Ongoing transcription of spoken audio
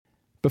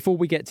Before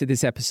we get to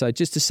this episode,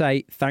 just to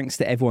say thanks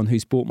to everyone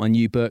who's bought my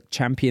new book,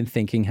 Champion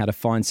Thinking: How to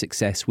Find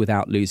Success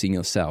Without Losing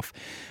Yourself.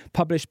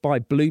 Published by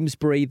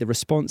Bloomsbury, the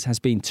response has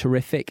been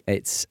terrific.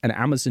 It's an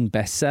Amazon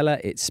bestseller.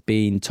 It's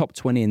been top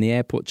 20 in the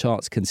airport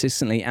charts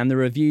consistently, and the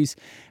reviews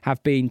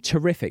have been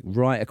terrific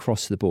right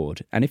across the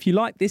board. And if you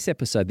like this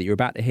episode that you're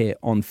about to hear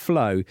on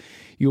Flow,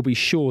 you'll be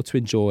sure to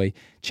enjoy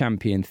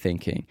Champion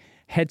Thinking.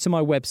 Head to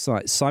my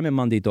website,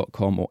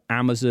 simonmundy.com, or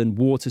Amazon,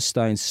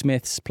 Waterstone,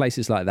 Smiths,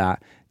 places like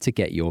that to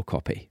get your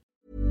copy.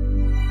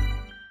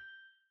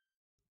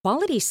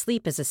 Quality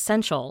sleep is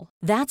essential.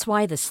 That's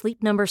why the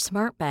Sleep Number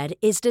Smart Bed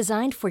is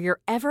designed for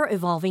your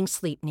ever-evolving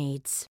sleep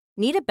needs.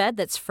 Need a bed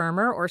that's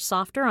firmer or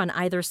softer on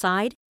either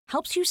side?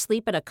 Helps you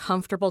sleep at a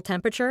comfortable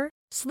temperature?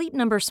 Sleep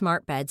Number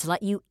Smart Beds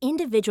let you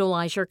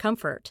individualize your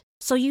comfort,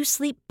 so you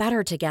sleep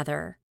better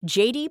together.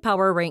 J.D.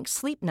 Power ranks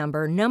Sleep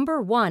Number number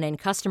 1 in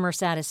customer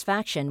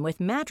satisfaction with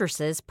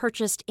mattresses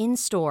purchased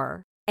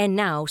in-store. And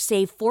now,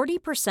 save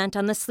 40%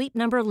 on the Sleep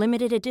Number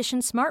Limited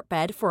Edition Smart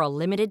Bed for a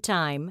limited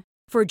time.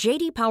 For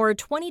J.D. Power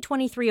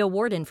 2023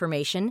 award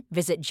information,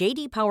 visit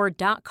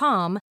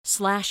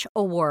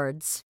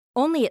jdpower.com/awards.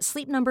 Only at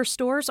Sleep Number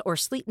stores or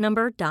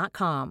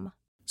sleepnumber.com.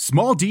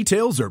 Small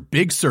details are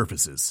big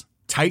surfaces.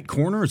 Tight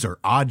corners are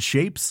odd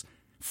shapes.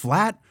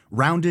 Flat,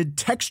 rounded,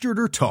 textured,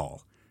 or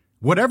tall.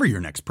 Whatever your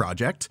next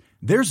project,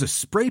 there's a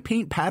spray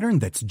paint pattern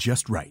that's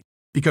just right.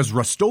 Because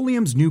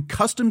Rust-Oleum's new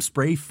Custom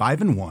Spray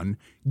 5-in-1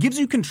 gives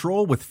you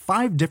control with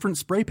 5 different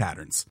spray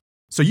patterns.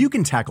 So you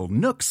can tackle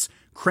nooks,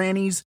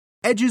 crannies,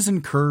 edges,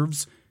 and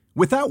curves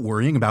without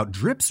worrying about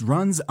drips,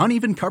 runs,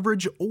 uneven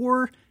coverage,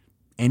 or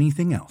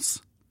anything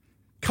else.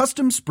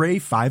 Custom Spray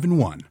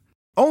 5-in-1.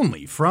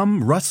 Only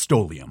from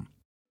Rust-Oleum.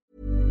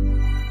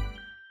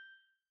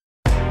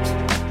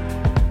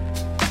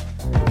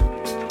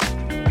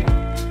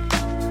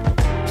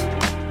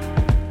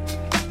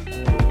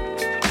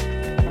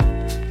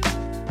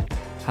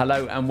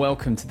 Hello and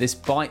welcome to this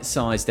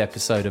bite-sized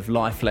episode of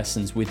Life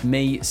Lessons with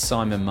me,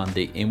 Simon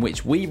Mundy, in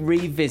which we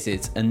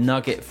revisit a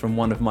nugget from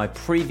one of my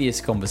previous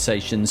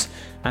conversations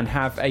and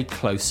have a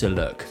closer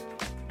look.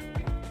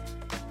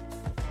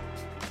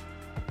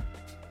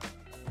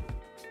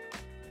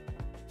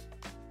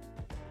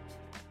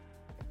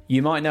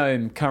 You might know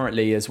him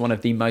currently as one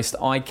of the most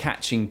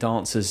eye-catching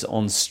dancers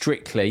on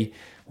Strictly,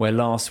 where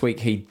last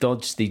week he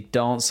dodged the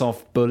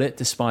dance-off bullet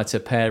despite a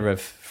pair of,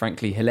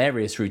 frankly,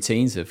 hilarious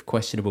routines of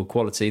questionable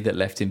quality that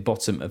left him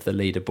bottom of the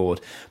leaderboard.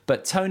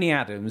 But Tony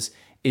Adams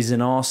is an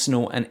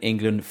Arsenal and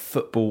England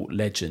football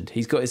legend.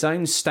 He's got his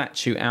own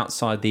statue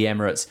outside the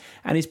Emirates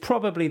and is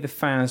probably the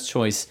fans'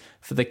 choice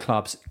for the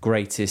club's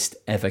greatest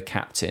ever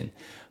captain.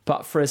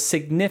 But for a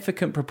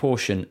significant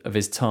proportion of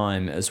his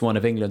time as one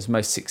of England's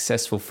most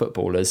successful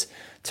footballers,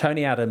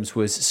 Tony Adams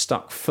was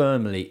stuck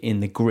firmly in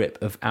the grip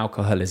of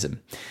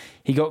alcoholism.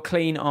 He got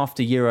clean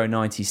after Euro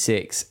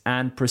 96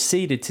 and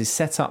proceeded to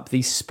set up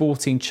the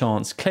Sporting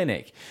Chance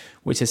Clinic,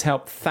 which has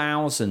helped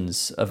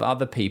thousands of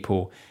other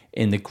people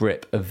in the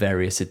grip of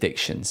various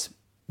addictions.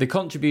 The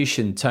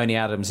contribution Tony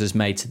Adams has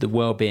made to the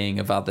well-being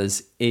of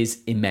others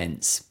is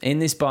immense. In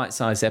this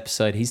bite-sized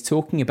episode, he's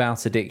talking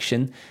about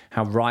addiction,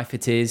 how rife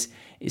it is,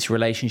 its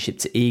relationship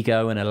to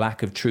ego and a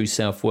lack of true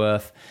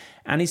self-worth,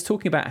 and he's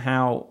talking about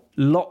how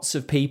lots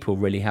of people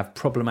really have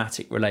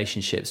problematic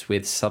relationships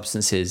with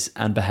substances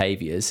and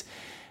behaviours,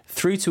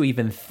 through to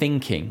even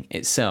thinking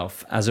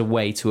itself as a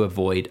way to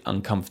avoid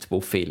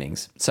uncomfortable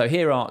feelings. So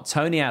here are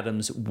Tony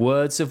Adams'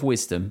 words of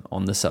wisdom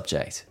on the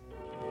subject.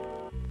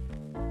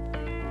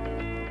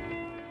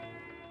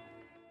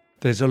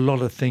 There's a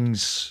lot of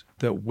things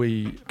that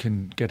we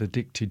can get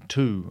addicted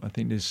to. I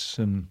think there's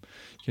some,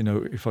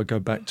 if I go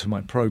back to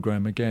my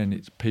program again,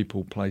 it's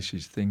people,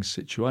 places, things,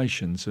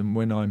 situations. And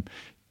when I'm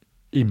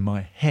in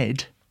my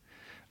head,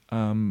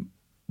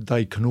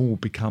 they can all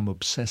become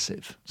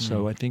obsessive.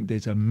 So I think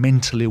there's a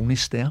mental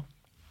illness there.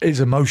 It's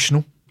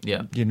emotional.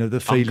 Yeah. The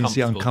feelings,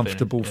 the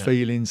uncomfortable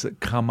feelings that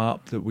come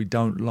up that we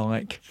don't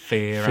like.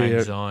 Fear,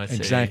 anxiety.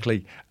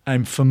 Exactly.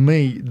 And for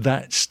me,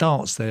 that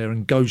starts there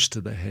and goes to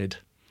the head.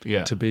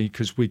 Yeah.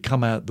 Because we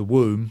come out the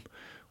womb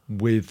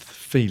with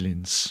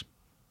feelings.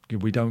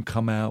 We don't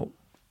come out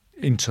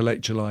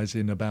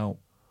intellectualizing about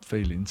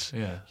feelings.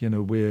 Yeah.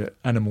 We're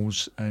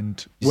animals,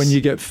 and when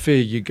you get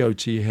fear, you go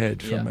to your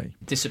head, for me.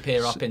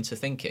 Disappear up into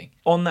thinking.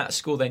 On that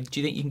score then, do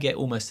you think you can get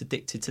almost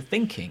addicted to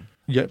thinking?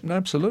 Yeah,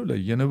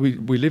 absolutely.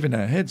 We live in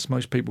our heads.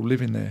 Most people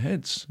live in their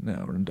heads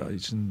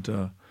nowadays,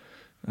 and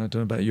I don't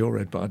know about your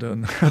head, but I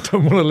don't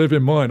want to live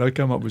in mine. I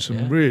come up with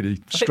some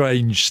really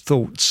strange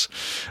thoughts.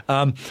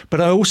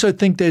 But I also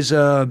think there's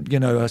I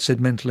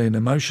said mentally and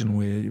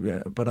emotionally,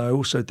 but I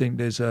also think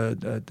there's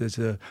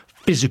a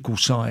physical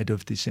side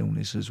of this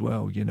illness as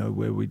well,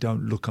 where we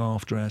don't look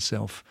after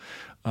ourselves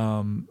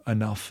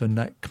enough, and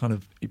that kind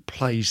of it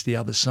plays the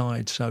other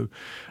side. So,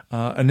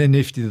 and then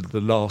if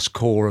the last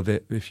core of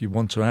it, if you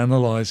want to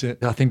analyse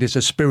it, I think there's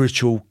a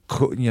spiritual,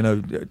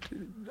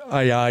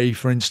 AA,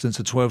 for instance,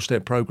 a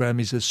 12-step program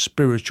is a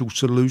spiritual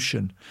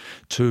solution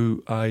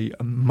to a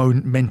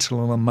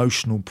mental and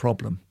emotional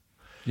problem.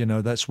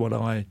 That's what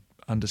I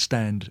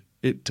understand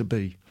it to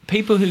be.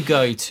 People who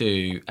go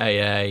to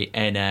AA,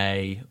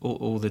 NA,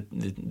 all the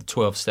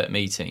 12-step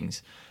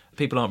meetings,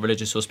 people aren't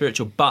religious or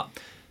spiritual, but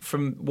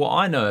from what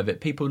I know of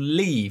it, people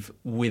leave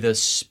with a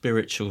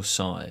spiritual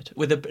side,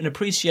 with an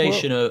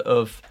appreciation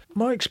of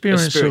my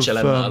experience a spiritual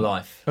element of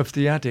life. Of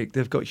the addict,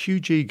 they've got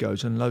huge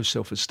egos and low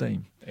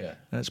self-esteem. Yeah,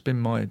 that's been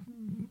my...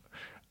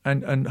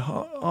 And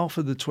half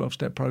of the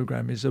 12-step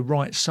program is a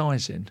right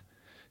sizing,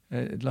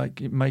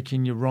 like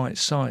making you right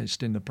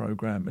sized in the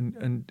program,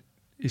 and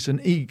it's an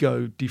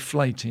ego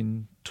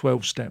deflating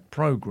 12-step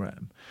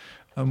program.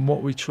 And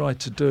what we try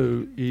to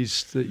do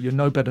is that you're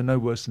no better, no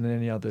worse than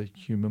any other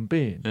human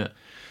being. Yeah.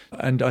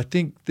 And I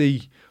think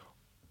the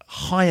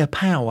higher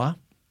power,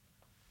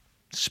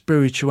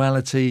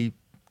 spirituality,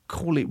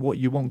 call it what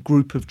you want,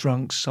 group of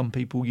drunks, some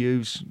people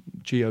use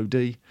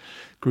GOD,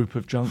 group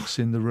of drunks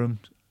in the room.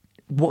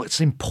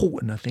 What's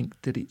important, I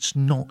think, that it's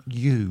not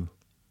you.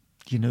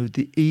 You know,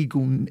 the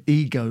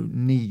ego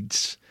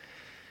needs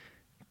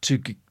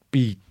to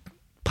be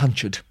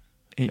punctured.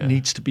 It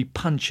needs to be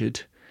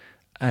punctured,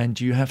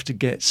 and you have to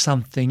get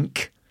something,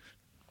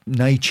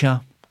 nature,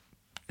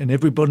 and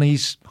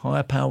everybody's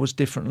higher powers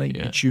differently.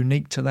 Yeah. It's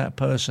unique to that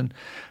person,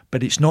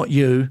 but it's not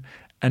you,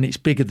 and it's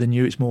bigger than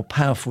you. It's more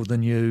powerful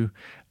than you,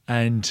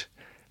 and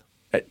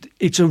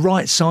it's a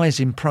right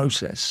sizing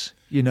process.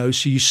 You know,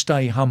 so you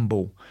stay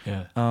humble.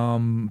 Yeah.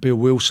 Bill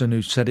Wilson,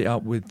 who set it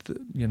up with,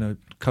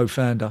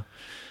 co-founder,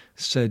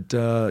 said,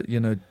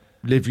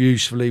 live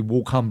usefully,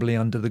 walk humbly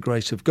under the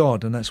grace of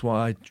God, and that's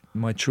what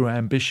my true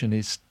ambition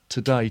is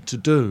today to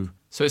do.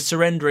 So it's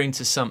surrendering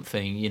to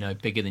something,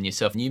 bigger than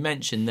yourself. And you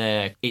mentioned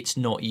there, it's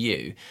not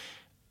you.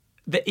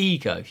 The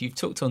ego, you've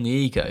talked on the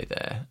ego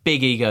there.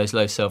 Big egos,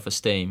 low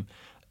self-esteem.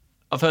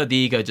 I've heard the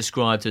ego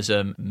described as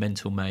a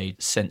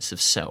mental-made sense of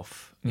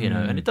self,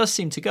 and it does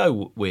seem to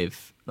go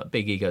with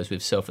big egos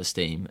with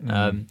self-esteem.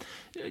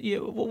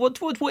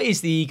 What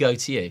is the ego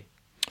to you?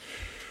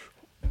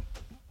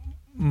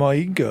 My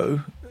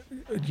ego,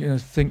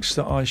 thinks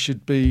that I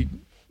should be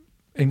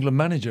England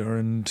manager,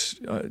 and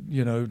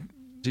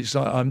it's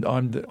like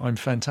I'm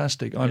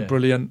fantastic. I'm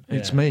brilliant.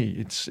 It's me.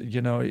 It's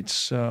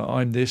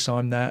I'm this.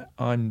 I'm that.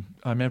 I'm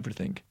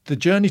everything. The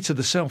journey to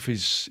the self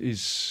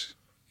is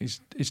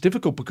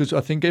difficult because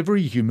I think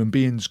every human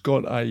being's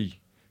got a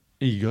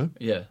ego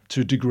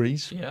to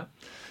degrees. Yeah.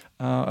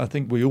 I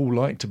think we all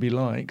like to be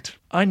liked.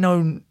 I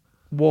know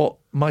what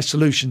my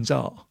solutions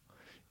are,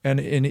 and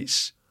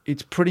it's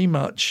pretty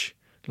much,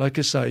 like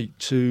I say,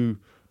 to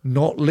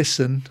not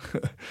listen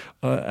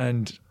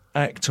and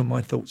act on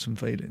my thoughts and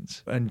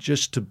feelings, and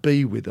just to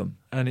be with them.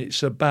 And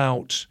it's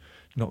about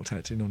not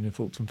acting on your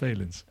thoughts and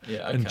feelings,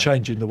 and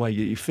changing the way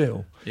that you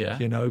feel. Yeah.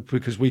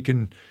 Because we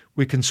can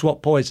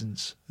swap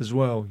poisons as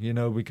well.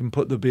 We can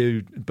put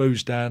the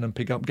booze down and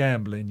pick up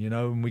gambling.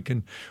 And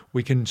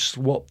we can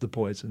swap the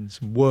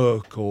poisons,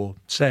 work or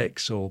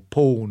sex or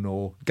porn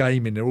or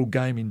gaming. They're all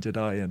gaming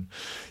today, and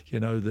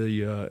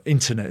the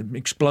internet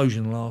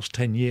explosion in the last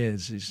 10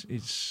 years is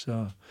it's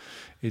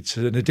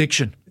an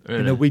addiction.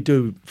 Really? We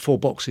do 4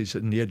 boxes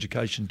in the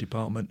education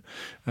department,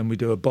 and we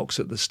do a box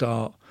at the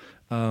start,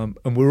 and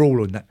we're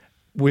all on that.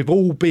 We've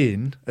all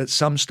been at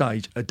some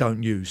stage a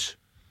don't use.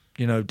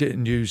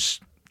 Didn't use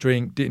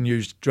drink, didn't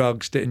use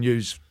drugs, didn't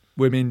use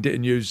women,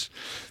 didn't use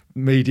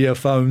media,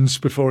 phones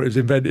before it was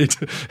invented,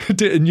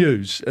 didn't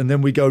use. And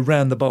then we go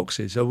round the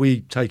boxes. So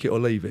we take it or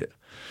leave it.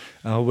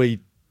 We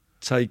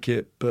take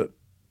it, but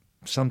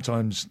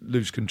sometimes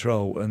lose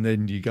control. And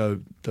then you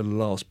go to the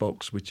last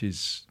box, which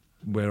is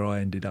where I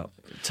ended up.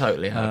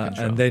 Totally out of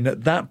control. And then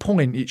at that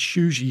point, it's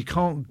usually you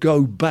can't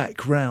go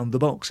back round the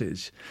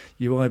boxes.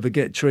 You either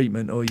get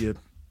treatment or you're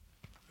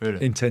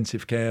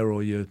intensive care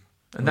or you're...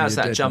 And that's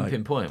that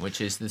jumping point,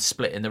 which is the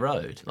split in the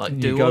road. Like,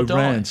 do you go or die.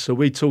 round. So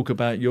we talk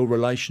about your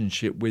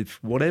relationship with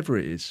whatever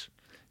it is.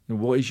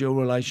 What is your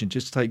relation?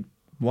 Just take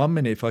 1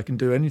 minute. If I can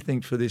do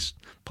anything for this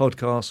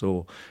podcast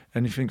or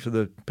anything for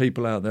the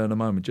people out there in a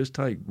moment, just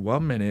take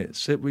 1 minute,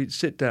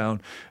 sit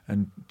down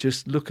and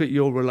just look at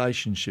your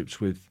relationships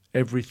with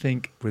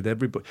everything, with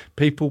everybody,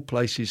 people,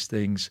 places,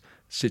 things,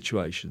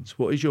 situations.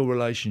 What is your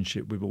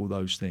relationship with all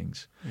those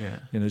things? Yeah.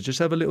 Just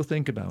have a little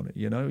think about it.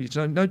 It's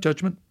no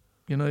judgment.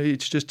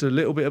 It's just a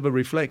little bit of a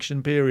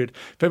reflection period.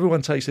 If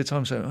everyone takes their time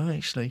and say,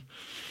 actually,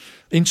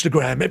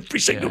 Instagram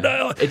every single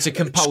day. It's a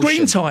compulsion.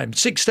 Screen time,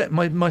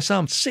 my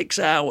son, 6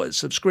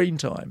 hours of screen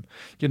time.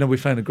 We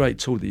found a great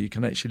tool that you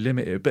can actually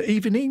limit it. But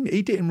even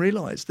he didn't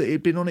realise that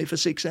he'd been on it for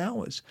 6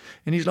 hours.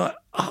 And he's like,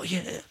 oh,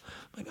 yeah.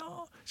 I'm like,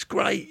 oh, it's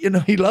great.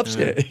 He loves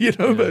it,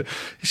 But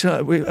he's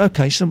like,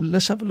 okay, so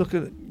let's have a look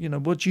at,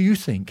 what do you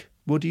think?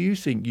 What do you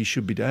think you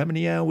should be doing? How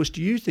many hours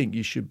do you think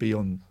you should be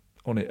on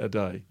it a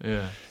day?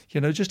 Yeah.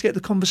 Just get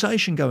the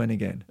conversation going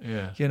again.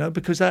 Yeah.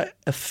 Because that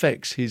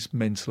affects his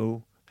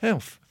mental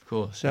health. Of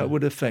course. That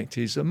would affect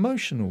his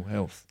emotional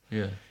health.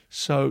 Yeah.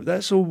 So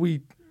that's all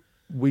we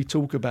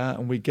talk about,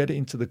 and we get it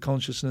into the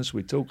consciousness.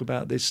 We talk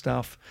about this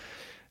stuff,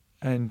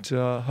 and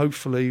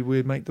hopefully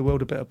we make the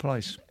world a better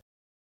place.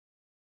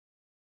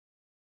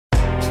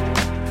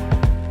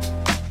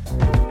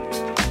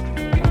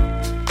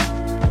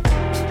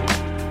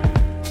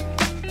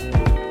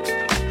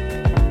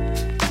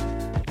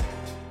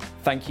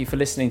 Thank you for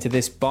listening to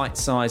this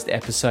bite-sized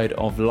episode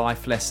of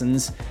Life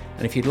Lessons.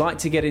 And if you'd like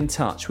to get in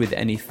touch with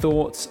any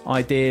thoughts,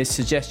 ideas,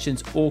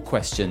 suggestions, or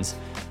questions,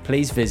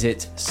 please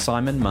visit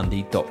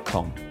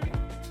simonmundy.com.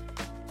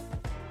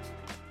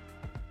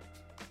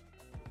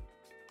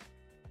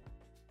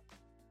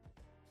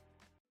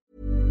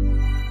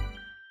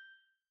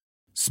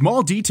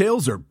 Small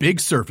details are big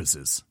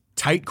surfaces.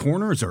 Tight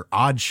corners are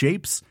odd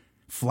shapes.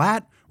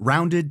 Flat,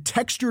 rounded,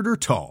 textured, or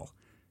tall.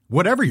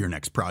 Whatever your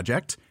next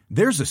project,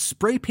 there's a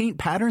spray paint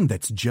pattern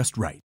that's just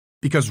right.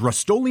 Because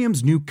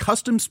Rust-Oleum's new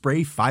Custom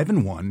Spray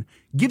 5-in-1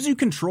 gives you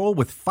control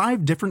with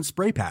 5 different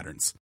spray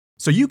patterns.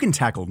 So you can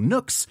tackle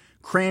nooks,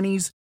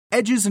 crannies,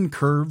 edges, and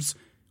curves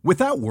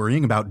without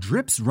worrying about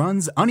drips,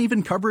 runs,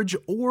 uneven coverage,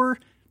 or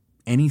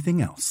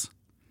anything else.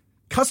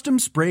 Custom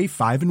Spray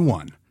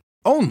 5-in-1.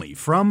 Only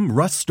from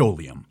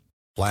Rust-Oleum.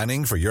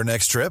 Planning for your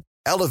next trip?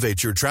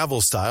 Elevate your travel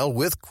style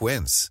with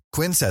Quince.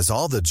 Quince has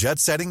all the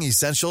jet-setting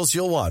essentials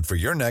you'll want for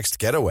your next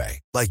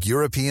getaway, like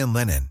European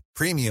linen,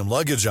 premium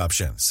luggage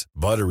options,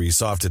 buttery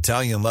soft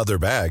Italian leather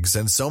bags,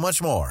 and so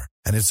much more.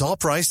 And it's all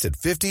priced at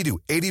 50 to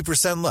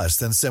 80% less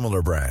than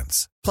similar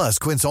brands. Plus,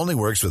 Quince only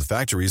works with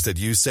factories that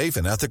use safe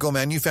and ethical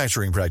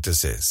manufacturing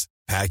practices.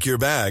 Pack your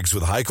bags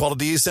with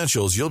high-quality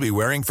essentials you'll be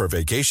wearing for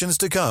vacations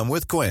to come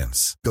with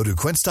Quince. Go to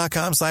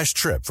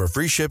quince.com/trip for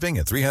free shipping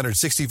and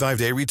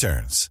 365-day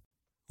returns.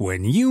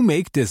 When you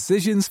make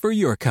decisions for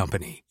your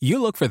company,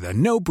 you look for the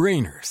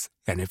no-brainers.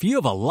 And if you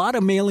have a lot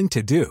of mailing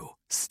to do,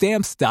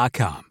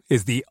 Stamps.com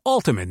is the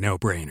ultimate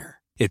no-brainer.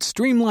 It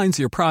streamlines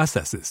your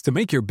processes to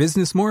make your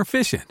business more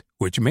efficient,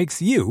 which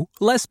makes you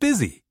less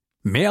busy.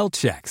 Mail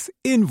checks,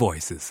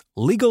 invoices,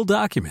 legal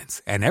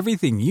documents, and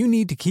everything you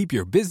need to keep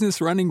your business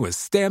running with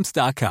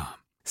Stamps.com.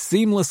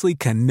 Seamlessly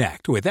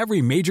connect with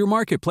every major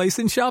marketplace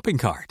and shopping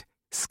cart.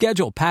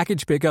 Schedule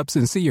package pickups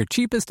and see your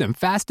cheapest and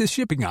fastest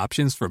shipping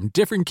options from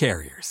different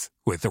carriers,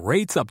 with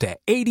rates up to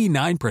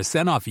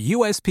 89% off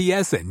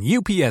USPS and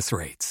UPS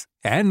rates.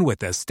 And with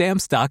the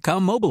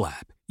Stamps.com mobile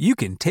app, you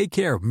can take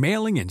care of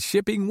mailing and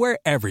shipping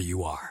wherever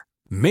you are.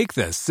 Make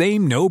the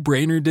same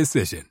no-brainer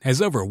decision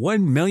as over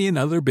 1 million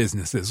other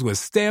businesses with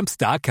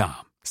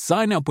Stamps.com.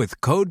 Sign up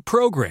with code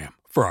PROGRAM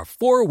for a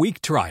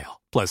 4-week trial,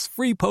 plus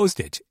free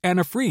postage and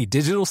a free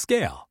digital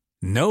scale.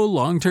 No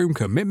long-term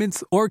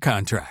commitments or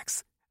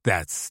contracts.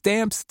 That's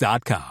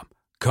Stamps.com.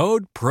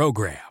 Code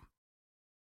PROGRAM.